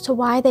as to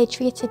why they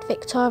treated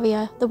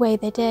Victoria the way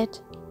they did.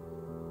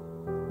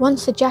 One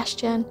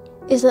suggestion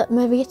is that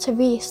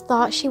Marie-Therese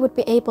thought she would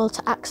be able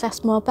to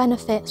access more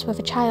benefits with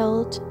a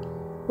child.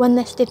 When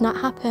this did not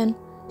happen,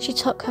 she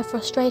took her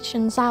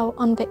frustrations out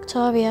on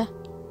Victoria.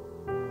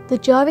 The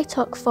jury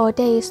took 4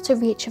 days to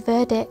reach a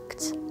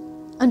verdict,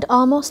 and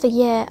almost a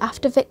year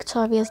after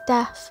Victoria's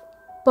death,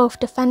 both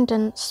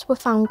defendants were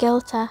found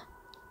guilty.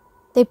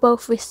 They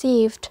both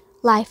received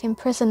life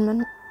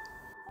imprisonment.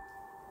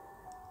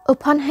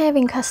 Upon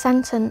hearing her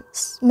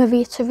sentence,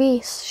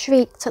 Marie-Therese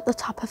shrieked at the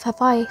top of her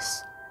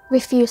voice,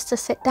 refused to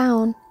sit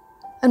down,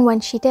 and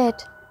when she did,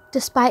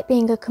 despite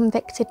being a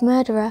convicted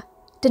murderer,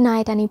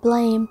 denied any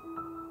blame.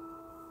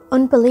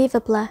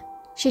 Unbelievably,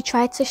 she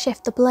tried to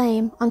shift the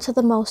blame onto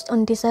the most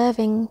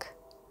undeserving.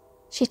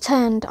 She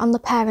turned on the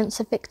parents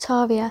of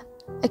Victoria,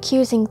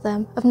 accusing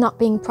them of not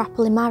being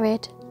properly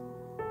married.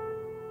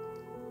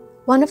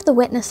 One of the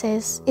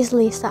witnesses is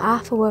Lisa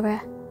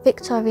Arthurworry,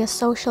 Victoria's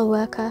social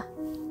worker.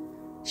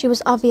 She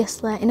was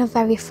obviously in a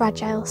very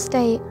fragile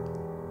state.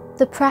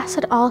 The press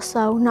had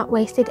also not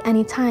wasted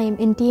any time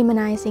in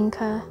demonising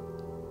her.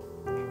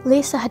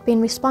 Lisa had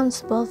been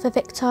responsible for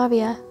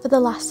Victoria for the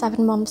last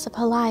 7 months of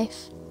her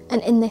life,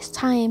 and in this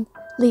time,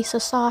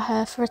 Lisa saw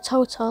her for a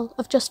total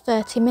of just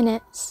 30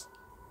 minutes.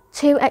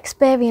 2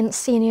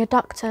 experienced senior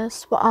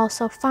doctors were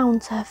also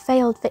found to have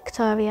failed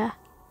Victoria.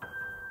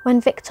 When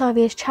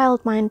Victoria's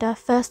childminder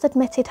first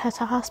admitted her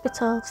to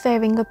hospital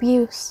fearing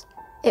abuse,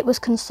 it was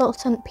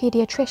consultant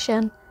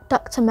paediatrician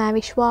Dr.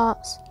 Mary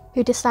Schwartz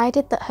who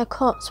decided that her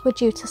cuts were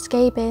due to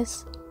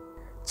scabies.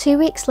 2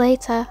 weeks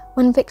later,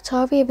 when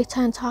Victoria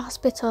returned to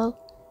hospital,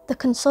 the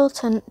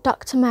consultant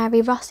Dr.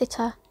 Mary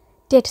Rossiter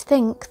did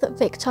think that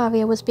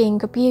Victoria was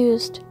being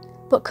abused,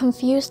 but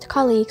confused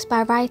colleagues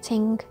by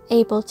writing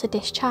 "able to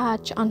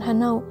discharge" on her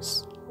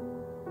notes.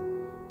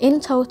 In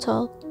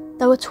total,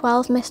 there were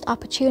 12 missed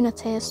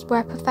opportunities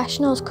where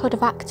professionals could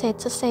have acted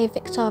to save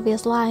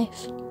Victoria's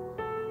life.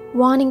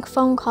 Warning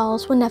phone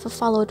calls were never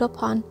followed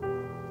up on.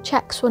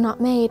 Checks were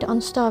not made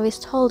on stories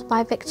told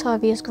by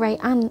Victoria's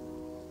great-aunt.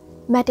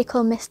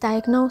 Medical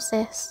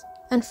misdiagnosis,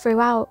 and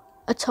throughout,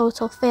 a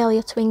total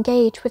failure to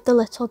engage with the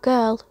little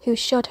girl who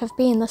should have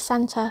been the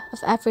centre of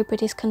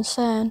everybody's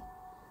concern.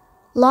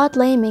 Lord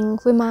Laming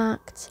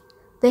remarked,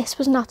 "This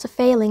was not a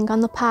failing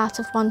on the part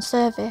of one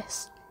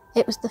service,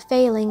 it was the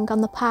failing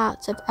on the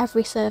part of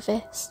every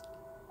service."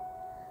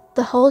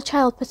 The whole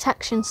child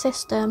protection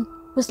system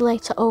was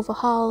later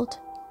overhauled.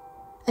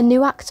 A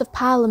new Act of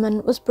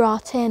Parliament was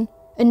brought in,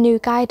 and new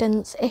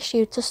guidance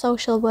issued to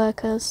social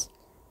workers.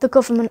 The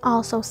government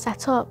also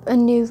set up a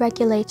new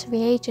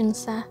regulatory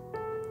agency,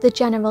 the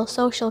General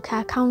Social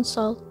Care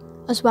Council,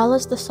 as well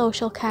as the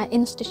Social Care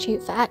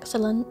Institute for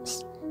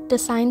Excellence,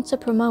 designed to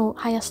promote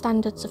higher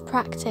standards of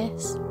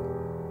practice.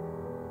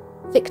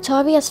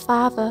 Victoria's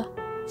father,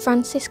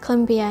 Francis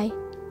Climbié,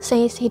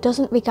 says he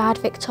doesn't regard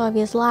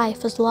Victoria's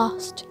life as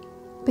lost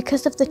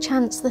because of the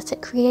chance that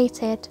it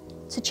created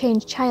to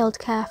change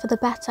childcare for the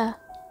better.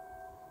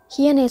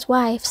 He and his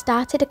wife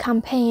started a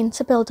campaign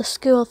to build a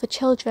school for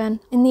children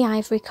in the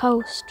Ivory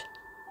Coast.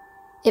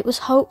 It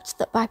was hoped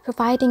that by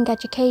providing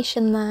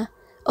education there,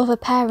 other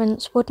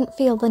parents wouldn't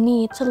feel the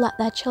need to let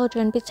their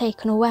children be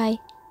taken away.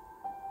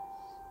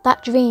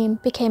 That dream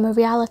became a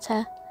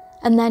reality,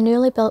 and their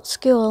newly built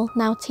school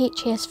now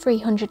teaches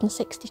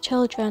 360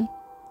 children.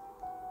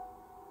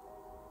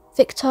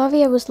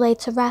 Victoria was laid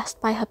to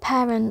rest by her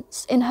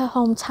parents in her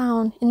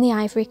hometown in the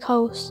Ivory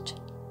Coast,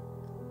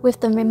 with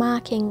them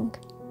remarking,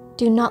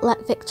 "Do not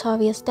let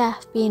Victoria's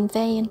death be in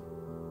vain."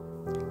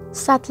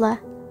 Sadly,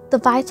 the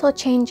vital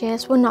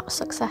changes were not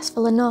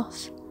successful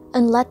enough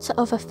and led to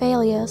other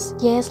failures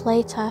years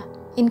later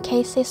in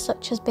cases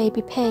such as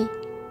Baby P,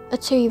 a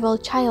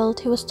 2-year-old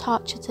child who was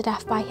tortured to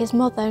death by his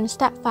mother and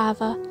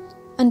stepfather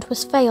and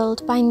was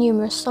failed by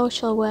numerous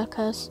social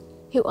workers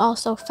who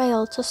also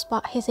failed to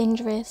spot his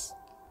injuries.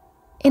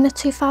 In a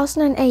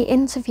 2008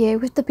 interview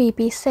with the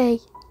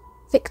BBC,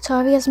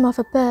 Victoria's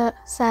mother Bert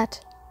said,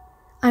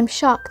 "I'm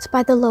shocked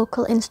by the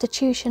local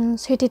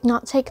institutions who did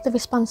not take the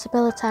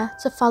responsibility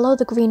to follow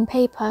the green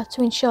paper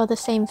to ensure the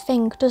same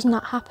thing does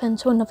not happen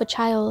to another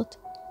child.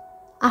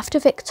 After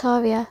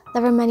Victoria,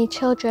 there are many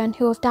children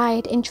who have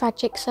died in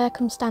tragic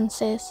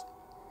circumstances.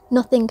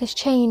 Nothing has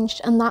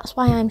changed, and that's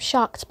why I'm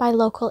shocked by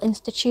local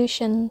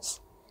institutions.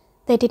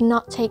 They did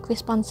not take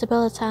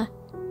responsibility.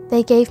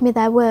 They gave me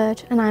their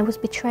word and I was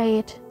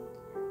betrayed."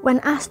 When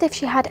asked if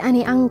she had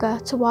any anger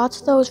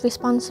towards those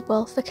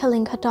responsible for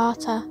killing her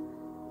daughter,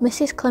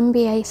 Mrs.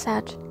 Climbié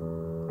said,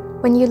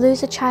 "When you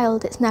lose a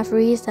child, it's never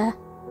easy.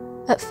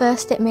 At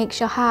first it makes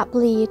your heart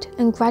bleed,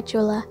 and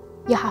gradually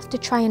you have to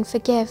try and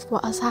forgive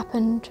what has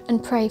happened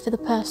and pray for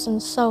the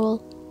person's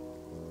soul.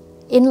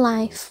 In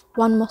life,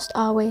 one must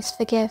always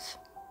forgive."